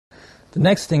The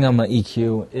next thing on my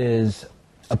EQ is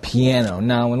a piano.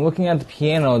 Now, when looking at the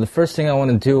piano, the first thing I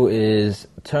want to do is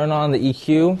turn on the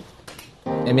EQ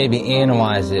and maybe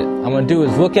analyze it. I'm going to do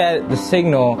is look at the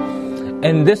signal,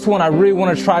 and this one I really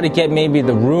want to try to get maybe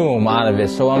the room out of it.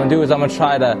 So what I'm going to do is I'm going to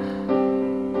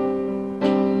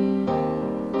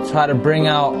try to bring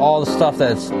out all the stuff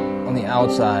that's on the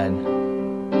outside.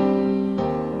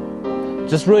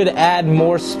 Just really to add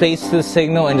more space to the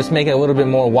signal and just make it a little bit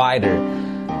more wider.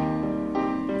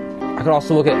 I could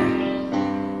also look at...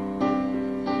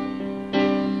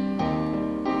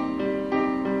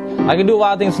 I can do a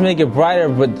lot of things to make it brighter,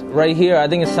 but right here I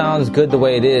think it sounds good the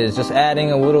way it is. Just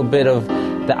adding a little bit of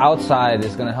the outside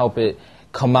is going to help it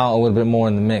come out a little bit more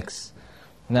in the mix.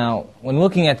 Now, when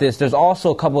looking at this, there's also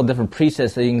a couple of different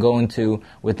presets that you can go into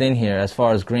within here as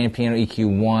far as Grand Piano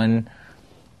EQ 1,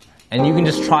 and you can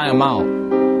just try them out.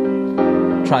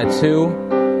 Try 2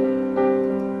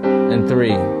 and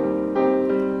 3.